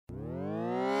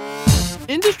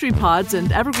Industry Pods and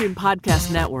Evergreen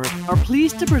Podcast Network are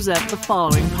pleased to present the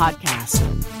following podcast.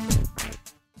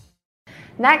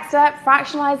 Next up,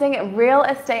 fractionalizing real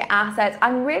estate assets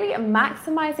and really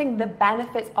maximizing the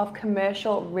benefits of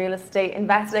commercial real estate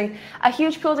investing. A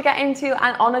huge pool to get into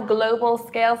and on a global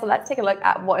scale. So let's take a look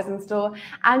at what is in store.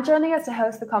 And joining us to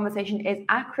host the conversation is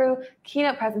Acrew,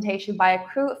 keynote presentation by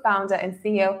Acrew founder and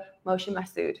CEO, Moshe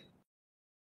Massoud.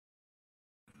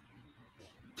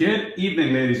 Good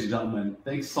evening, ladies and gentlemen.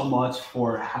 Thanks so much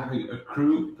for having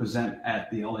Acrew present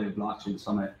at the LA Blockchain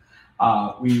Summit.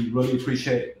 We really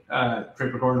appreciate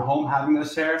Draper Gordon Home having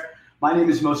us here. My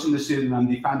name is Moshe Massoud, and I'm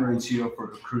the founder and CEO for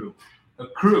Acrew.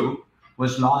 Acrew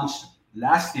was launched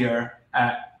last year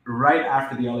right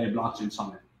after the LA Blockchain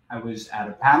Summit. I was at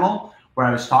a panel where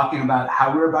I was talking about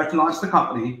how we were about to launch the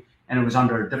company, and it was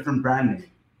under a different brand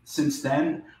name. Since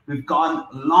then, we've gone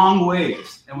long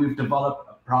ways, and we've developed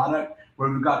a product where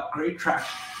we've got great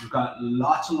traction. We've got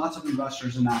lots and lots of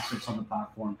investors and assets on the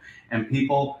platform, and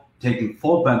people taking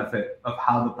full benefit of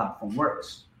how the platform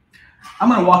works. I'm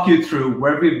going to walk you through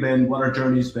where we've been, what our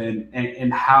journey's been,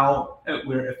 and how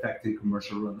we're affecting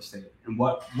commercial real estate and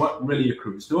what really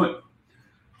Acrew is doing.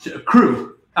 So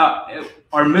Acrew,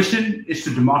 our mission is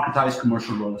to democratize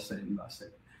commercial real estate investing.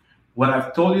 What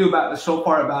I've told you about so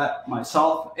far about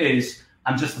myself is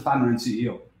I'm just the founder and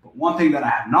CEO. But one thing that I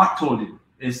have not told you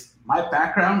is my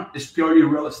background is purely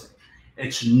real estate.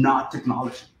 It's not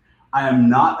technology. I am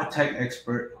not a tech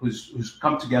expert who's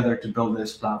come together to build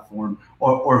this platform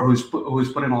or who's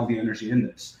putting all the energy in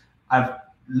this. I've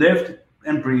lived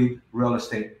and breathed real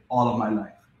estate all of my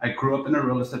life. I grew up in a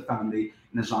real estate family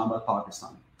in Islamabad,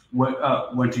 Pakistan.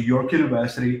 Went to York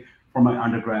University for my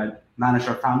undergrad, managed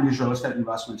our family's real estate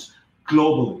investments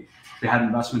globally. We had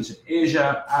investments in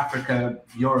Asia, Africa,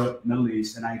 Europe, Middle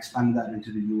East, and I expanded that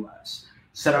into the US.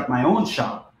 Set up my own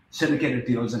shop, syndicated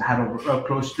deals, and had over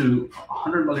close to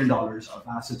 $100 million of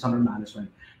assets under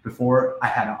management before I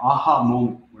had an aha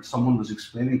moment where someone was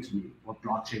explaining to me what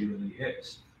blockchain really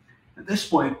is. At this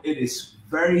point, it is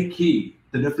very key,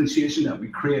 the differentiation that we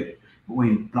created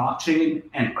between blockchain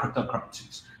and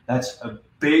cryptocurrencies. That's a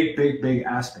big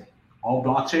aspect. All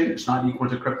blockchain is not equal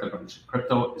to cryptocurrency.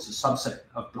 Crypto is a subset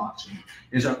of blockchain,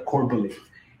 is our core belief.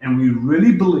 And we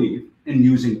really believe in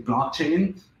using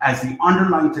blockchain as the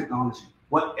underlying technology.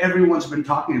 What everyone's been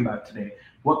talking about today,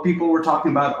 what people were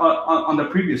talking about on the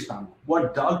previous panel,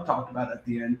 what Doug talked about at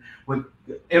the end, with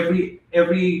every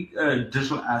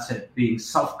digital asset being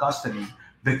self-custody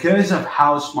because of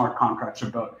how smart contracts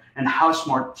are built and how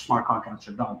smart contracts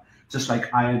are done. Just like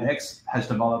INX has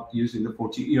developed using the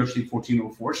ERC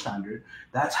 1404 standard,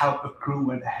 that's how Acrew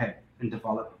went ahead and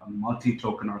developed a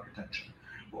multi-token architecture.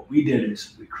 What we did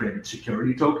is we created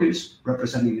security tokens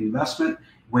representing investment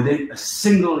within a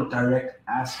single direct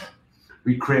asset.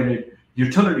 We created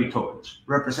utility tokens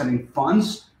representing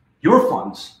funds, your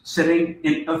funds, sitting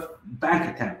in a bank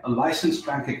account, a licensed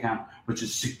bank account, which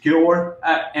is secure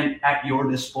and at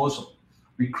your disposal.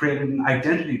 We created an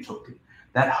identity token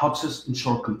that helps us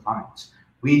ensure compliance.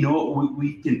 We know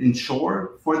we can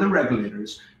ensure for the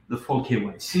regulators the full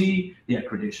KYC, the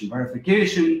accreditation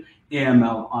verification,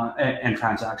 AML and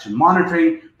transaction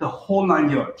monitoring, the whole 9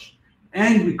 yards.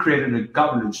 And we created a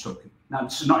governance token. Now,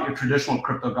 this is not your traditional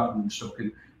crypto governance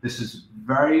token. This is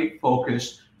very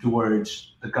focused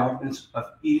towards the governance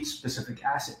of each specific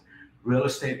asset. Real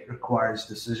estate requires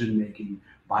decision-making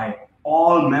by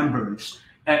all members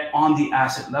on the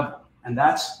asset level. And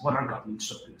that's what our governance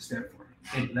token is there for.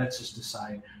 It lets us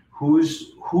decide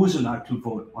who's allowed to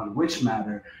vote on which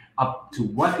matter, up to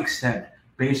what extent,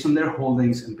 based on their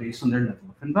holdings and based on their level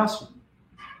of investment.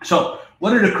 So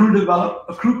what did Acrew develop?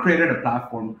 Acrew created a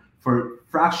platform for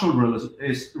fractional real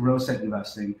estate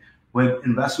investing with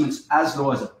investments as low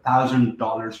as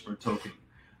 $1,000 per token.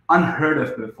 Unheard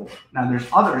of before. Now there's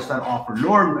others that offer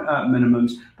lower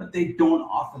minimums, but they don't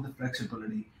offer the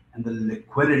flexibility and the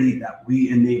liquidity that we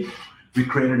enable. We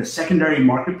created a secondary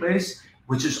marketplace,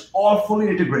 which is all fully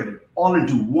integrated, all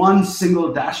into one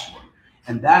single dashboard.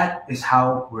 And that is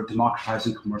how we're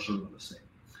democratizing commercial real estate.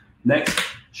 Next,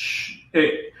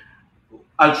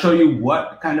 I'll show you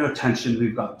what kind of attention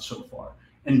we've gotten so far.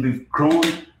 And we've grown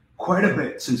quite a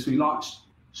bit since we launched.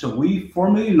 So we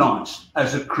formally launched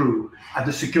as Acrew at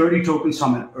the Security Token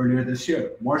Summit earlier this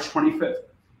year, March 25th.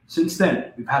 Since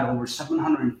then, we've had over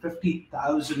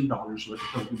 $750,000 worth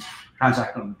of tokens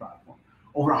transacted on the platform.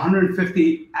 Over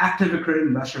 150 active accredited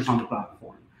investors on the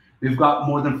platform. We've got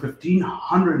more than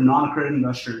 1,500 non-accredited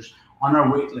investors on our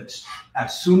wait list.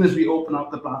 As soon as we open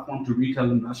up the platform to retail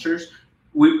investors,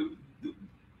 we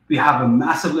have a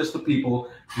massive list of people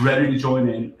ready to join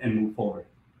in and move forward.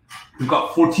 We've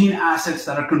got 14 assets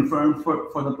that are confirmed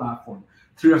for the platform.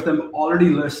 3 of them already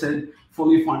listed,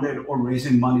 fully funded, or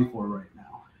raising money for right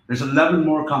now. There's 11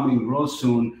 more coming real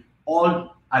soon,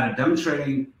 all either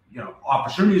demonstrating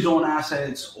opportunity zone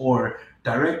assets or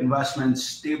direct investments,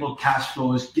 stable cash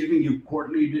flows, giving you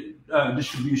quarterly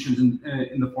distributions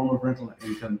in the form of rental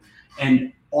income,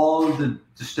 and all the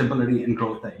stability and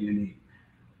growth that you need.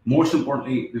 Most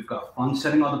importantly, we've got funds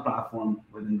sitting on the platform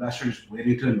with investors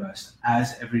waiting to invest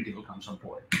as every deal comes on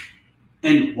board.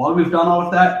 And while we've done all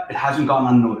of that, it hasn't gone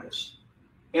unnoticed.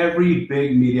 Every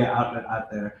big media outlet out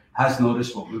there has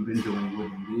noticed what we've been doing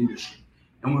within the industry,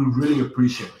 and we really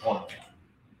appreciate all of that.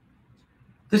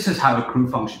 This is how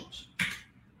Acrew functions.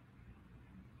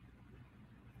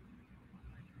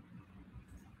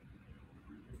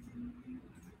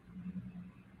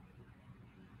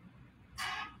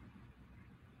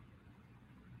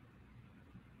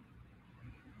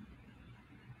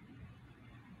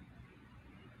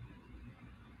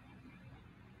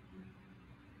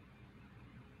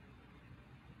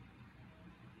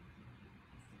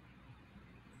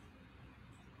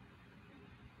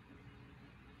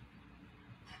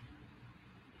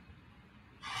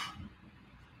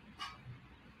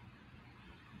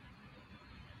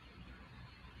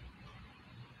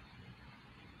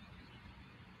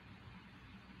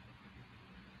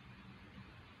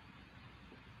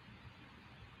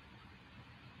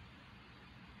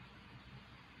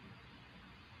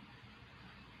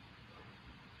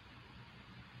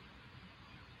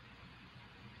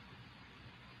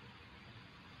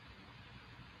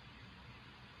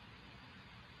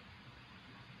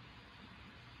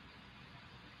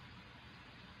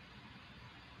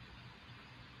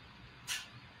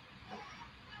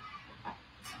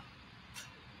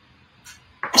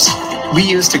 We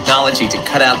use technology to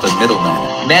cut out the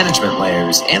middlemen, management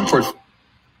layers, and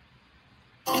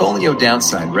portfolio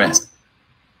downside risk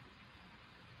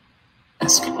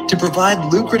to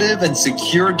provide lucrative and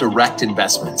secure direct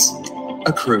investments.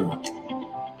 Acrew.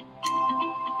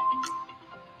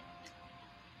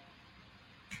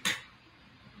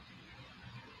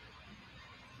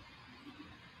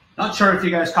 Not sure if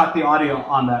you guys caught the audio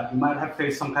on that. We might have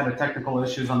faced some kind of technical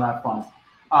issues on that front.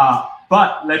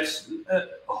 But let's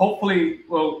hopefully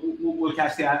we'll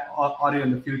catch the audio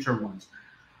in the future ones.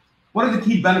 What are the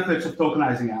key benefits of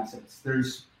tokenizing assets?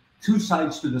 There's 2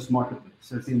 sides to this marketplace.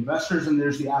 There's the investors and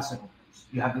there's the asset owners.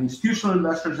 You have the institutional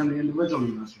investors and the individual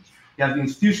investors. You have the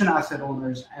institution asset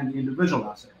owners and the individual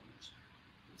asset owners.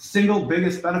 Single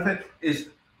biggest benefit is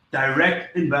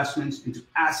direct investments into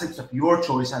assets of your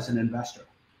choice as an investor.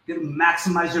 You can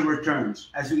maximize your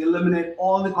returns as we eliminate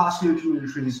all the costly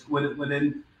intermediaries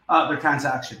within the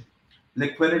transaction.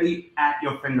 Liquidity at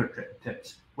your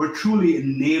fingertips. We're truly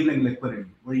enabling liquidity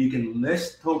where you can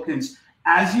list tokens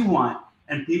as you want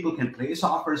and people can place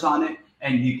offers on it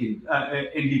and you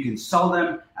can sell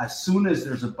them as soon as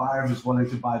there's a buyer who's willing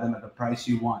to buy them at the price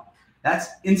you want. That's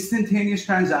instantaneous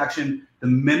transaction the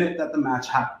minute that the match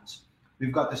happens.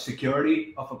 We've got the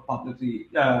security of a public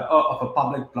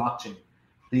blockchain.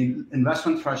 The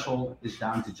investment threshold is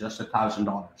down to just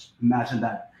 $1,000. Imagine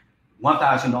that.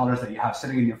 $1,000 that you have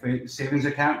sitting in your savings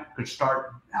account could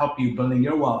start help you building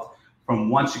your wealth from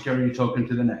one security token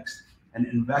to the next. And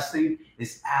investing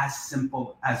is as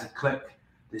simple as a click.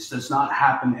 This does not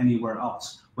happen anywhere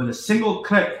else. With a single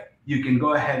click, you can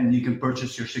go ahead and you can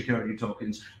purchase your security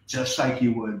tokens just like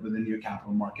you would within your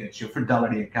capital markets, your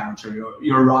Fidelity accounts, or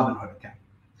your Robinhood account.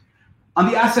 On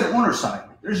the asset owner side,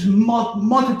 there's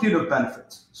multitude of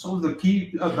benefits. Some of the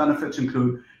key benefits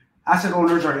include asset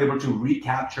owners are able to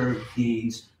recapture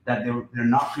gains that they're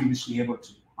not previously able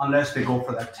to, unless they go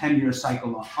for that 10-year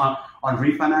cycle on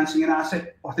refinancing an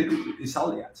asset, or they completely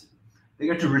sell the asset. They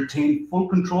get to retain full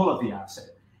control of the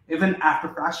asset, even after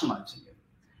fractionalizing it.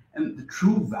 And the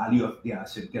true value of the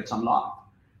asset gets unlocked.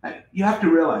 Now, you have to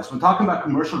realize, when talking about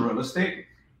commercial real estate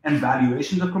and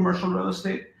valuations of commercial real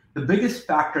estate, the biggest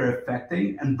factor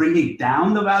affecting and bringing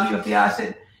down the value of the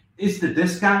asset is the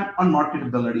discount on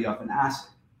marketability of an asset.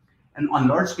 And on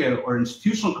large scale or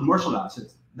institutional commercial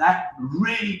assets, that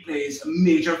really plays a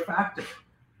major factor.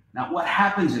 Now, what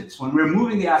happens is when we're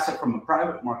moving the asset from a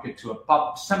private market to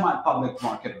a semi-public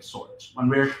market of sorts, when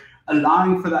we're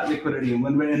allowing for that liquidity and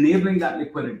when we're enabling that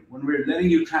liquidity, when we're letting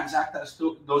you transact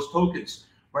those tokens,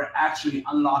 we're actually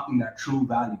unlocking that true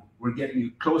value. We're getting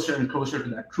you closer and closer to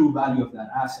that true value of that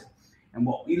asset. And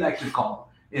what we like to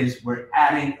call is we're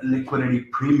adding a liquidity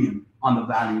premium on the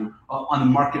value, on the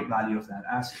market value of that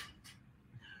asset.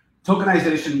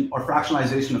 Tokenization or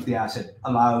fractionalization of the asset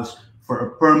allows for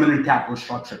a permanent capital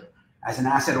structure. As an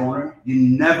asset owner, you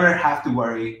never have to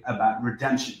worry about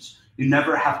redemptions. You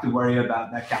never have to worry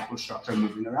about that capital structure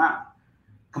moving around.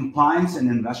 Compliance and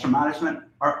investor management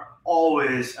are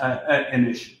always an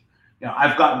issue.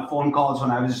 I've gotten phone calls when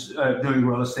I was doing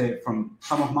real estate from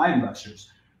some of my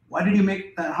investors. Why did you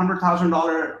make that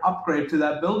 $100,000 upgrade to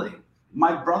that building?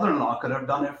 My brother-in-law could have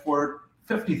done it for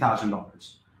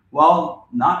 $50,000. Well,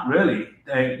 not really.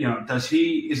 Is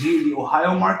he in the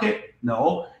Ohio market?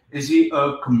 No. Is he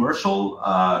a commercial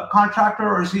contractor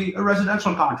or is he a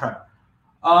residential contractor?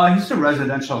 He's a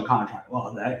residential contractor.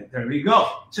 Well, there we go.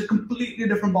 It's a completely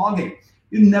different ballgame.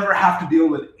 You never have to deal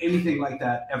with anything like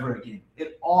that ever again.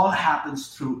 It all happens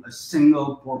through a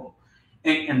single portal.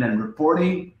 And then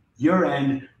reporting,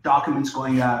 year-end, documents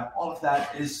going out, all of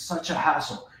that is such a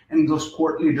hassle. And those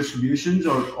quarterly distributions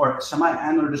or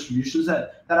semi-annual distributions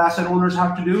that asset owners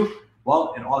have to do,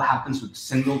 well, it all happens with a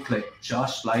single click,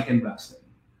 just like investing.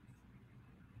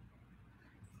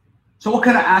 So what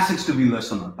kind of assets do we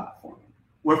list on our platform?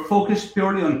 We're focused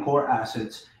purely on core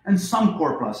assets and some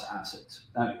core plus assets.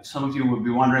 Now, some of you would be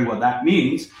wondering what that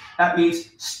means. That means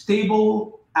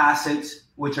stable assets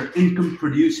which are income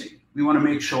producing. We want to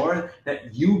make sure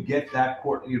that you get that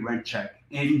quarterly rent check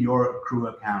in your Acrew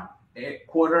account,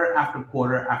 quarter after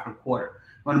quarter after quarter.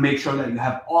 We want to make sure that you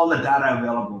have all the data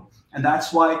available. And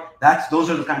that's why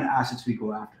those are the kind of assets we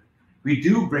go after. We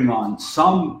do bring on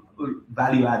some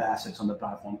value add assets on the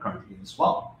platform currently as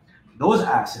well. Those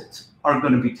assets are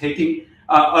going to be taking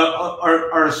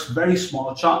are a very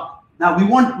small chunk. Now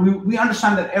we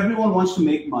understand that everyone wants to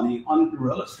make money on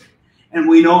real estate, and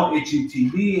we know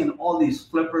HGTV and all these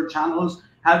flipper channels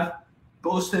have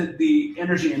boasted the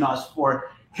energy in us for,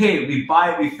 hey, we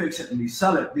buy it, we fix it, and we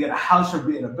sell it, be it a house or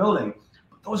be it a building.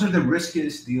 But those are the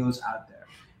riskiest deals out there,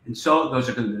 and so those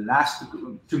are going to be the last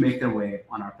to make their way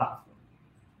on our platform.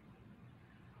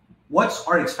 What's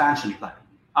our expansion plan?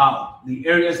 The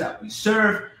areas that we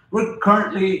serve, we're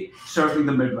currently serving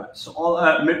the Midwest, so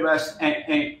all Midwest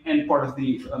and part of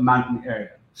the mountain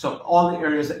area. So all the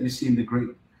areas that you see in the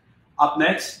green. Up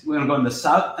next, we're going to go in the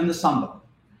South and the Sun Belt.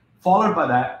 Followed by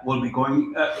that, we'll be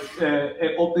going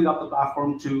opening up the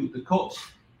platform to the coast.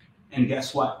 And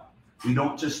guess what? We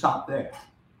don't just stop there.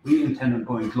 We intend on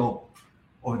going global.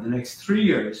 Over the next 3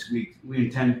 years, we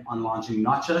intend on launching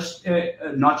not just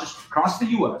across the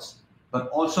U.S., but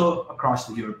also across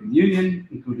the European Union,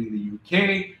 including the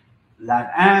UK,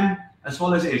 LATAM, as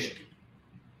well as Asia.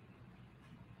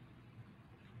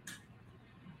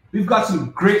 We've got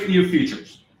some great new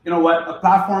features. You know what? A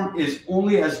platform is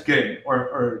only as good,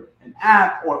 or an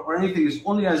app or anything is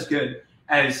only as good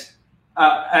as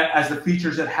the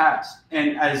features it has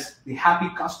and as the happy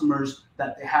customers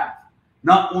that they have.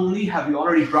 Not only have we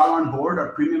already brought on board our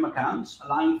premium accounts,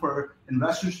 allowing for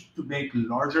investors to make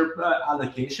larger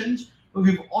allocations, but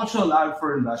we've also allowed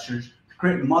for investors to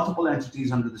create multiple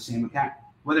entities under the same account.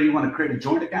 Whether you want to create a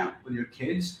joint account with your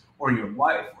kids or your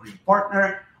wife or your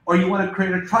partner, or you want to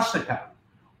create a trust account,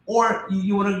 or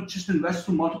you want to just invest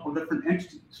through multiple different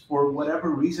entities for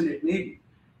whatever reason it may be.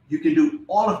 You can do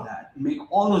all of that and make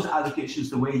all those allocations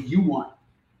the way you want.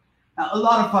 Now, a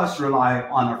lot of us rely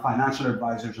on our financial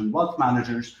advisors and wealth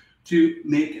managers to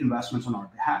make investments on our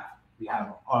behalf. We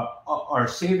have our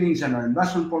savings and our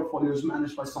investment portfolios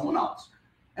managed by someone else.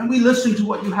 And we listen to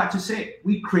what you had to say.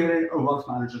 We created a wealth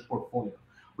manager's portfolio.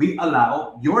 We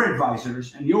allow your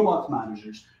advisors and your wealth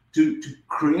managers to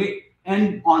create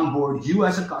and onboard you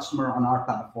as a customer on our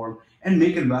platform and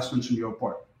make investments on your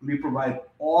part. We provide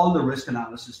all the risk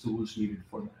analysis tools needed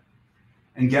for that.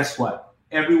 And guess what?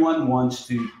 Everyone wants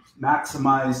to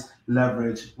maximize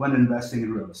leverage when investing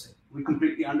in real estate. We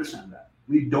completely understand that.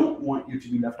 We don't want you to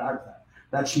be left out of that.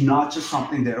 That's not just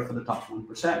something there for the top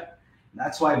 1%.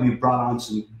 That's why we brought on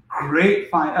some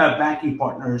great banking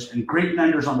partners and great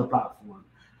lenders on the platform.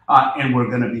 And we're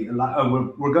going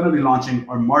to be launching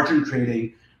our margin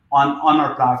trading on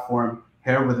our platform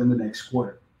here within the next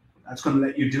quarter. What that's going to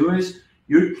let you do is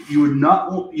you would not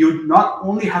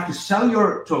only have to sell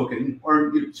your token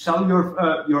or sell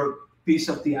your piece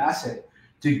of the asset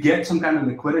to get some kind of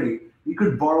liquidity. You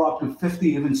could borrow up to 50,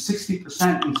 even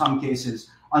 60% in some cases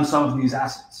on some of these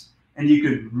assets, and you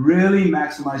could really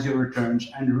maximize your returns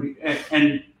and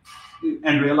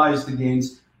realize the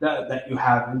gains that you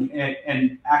have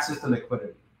and access to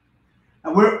liquidity.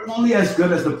 And we're only as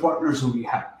good as the partners who we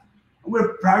have. And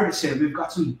we're proud to say we've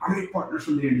got some great partners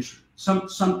from the industry,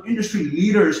 some industry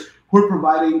leaders who are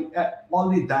providing all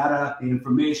the data, the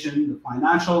information, the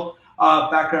financial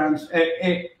backgrounds,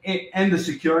 and the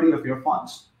security of your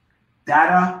funds.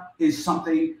 Data is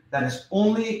something that is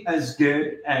only as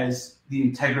good as the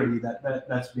integrity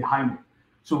that's behind it.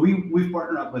 So we've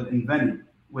partnered up with Menon,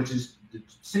 which is the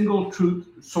single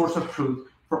source of truth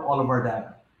for all of our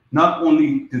data. Not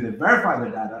only do they verify the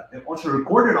data, they also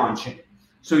record it on chain.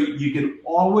 So you can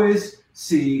always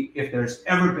see if there's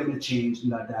ever been a change in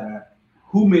that data,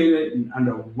 who made it and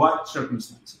under what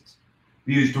circumstances.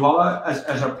 We use Dwella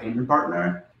as our payment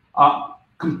partner.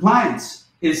 Compliance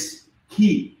is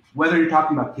key, whether you're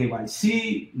talking about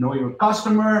KYC, know your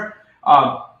customer,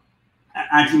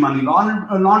 anti-money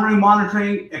laundering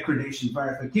monitoring, accreditation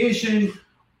verification,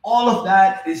 all of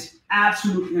that is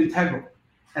absolutely integral.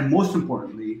 And most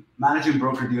importantly, managing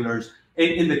broker-dealers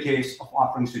in the case of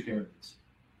offering securities,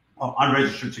 or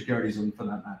unregistered securities for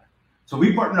that matter. So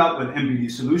we partner up with MBD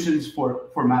Solutions for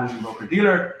managing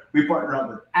broker-dealer. We partner up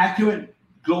with Acrew,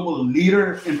 global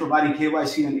leader in providing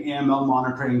KYC and AML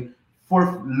monitoring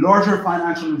for larger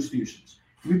financial institutions.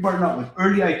 We partner up with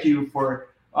Early IQ for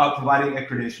providing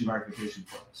accreditation verification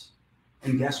for us.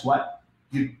 And guess what?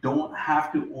 You don't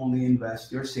have to only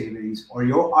invest your savings or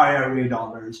your IRA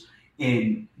dollars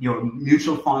in your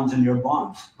mutual funds and your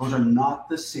bonds. Those are not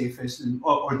the safest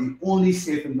or the only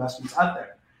safe investments out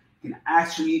there. You can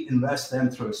actually invest them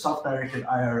through a self-directed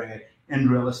IRA in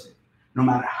real estate, no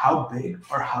matter how big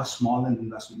or how small an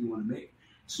investment you want to make.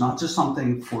 It's not just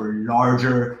something for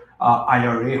larger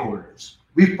IRA holders.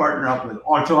 We partner up with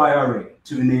Auto IRA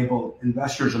to enable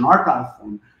investors on our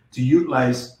platform to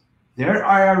utilize their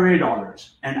IRA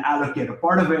dollars and allocate a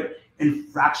part of it in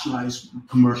fractionalized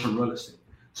commercial real estate.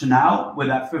 So now with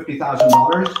that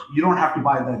 $50,000, you don't have to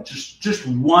buy that just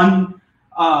one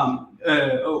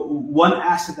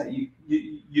asset that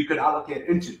you could allocate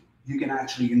into. You can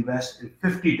actually invest in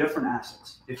 50 different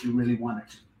assets if you really wanted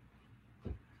to.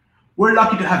 We're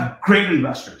lucky to have great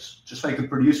investors, just like the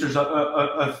producers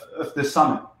of this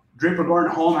summit. Draper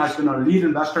Gordon Home has been our lead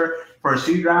investor for our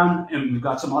seed round, and we've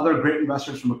got some other great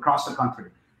investors from across the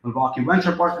country. Milwaukee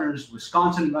Venture Partners,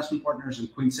 Wisconsin Investment Partners, and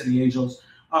Queen City Angels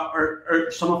are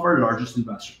some of our largest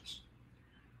investors.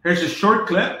 Here's a short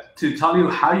clip to tell you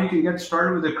how you can get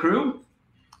started with Acrew.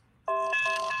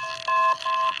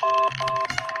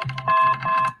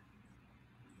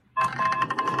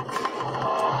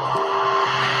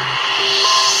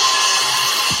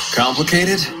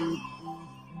 Complicated?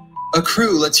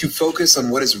 Acrew lets you focus on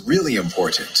what is really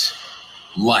important.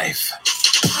 Life.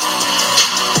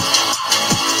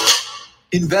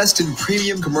 Invest in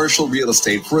premium commercial real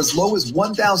estate for as low as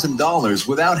 $1,000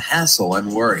 without hassle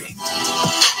and worry.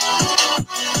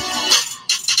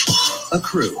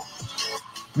 Acrew,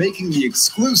 making the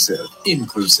exclusive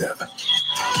inclusive.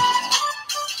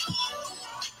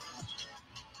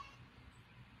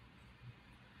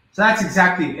 So that's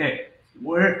exactly it.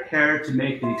 We're here to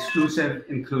make the exclusive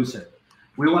inclusive.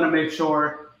 We want to make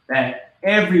sure that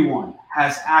everyone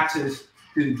has access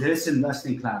to this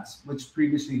investing class, which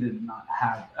previously they did not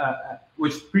have. We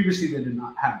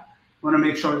want to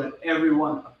make sure that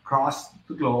everyone across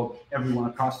the globe, everyone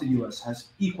across the U.S. has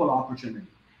equal opportunity,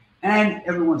 and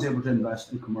everyone's able to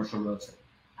invest in commercial real estate.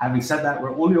 Having said that,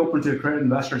 we're only open to accredited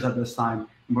investors at this time,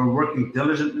 and we're working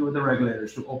diligently with the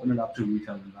regulators to open it up to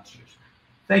retail investors.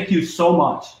 Thank you so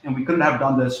much, and we couldn't have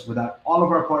done this without all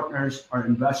of our partners, our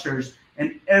investors,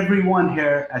 and everyone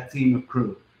here at Team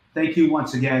Acrew. Thank you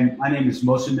once again. My name is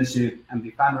Mohsin Nasib. I'm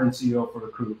the founder and CEO for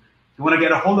Acrew. If you want to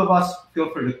get a hold of us, feel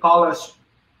free to call us,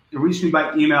 reach me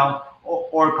by email,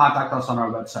 or contact us on our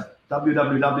website,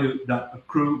 www.acrew.co.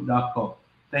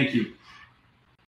 Thank you.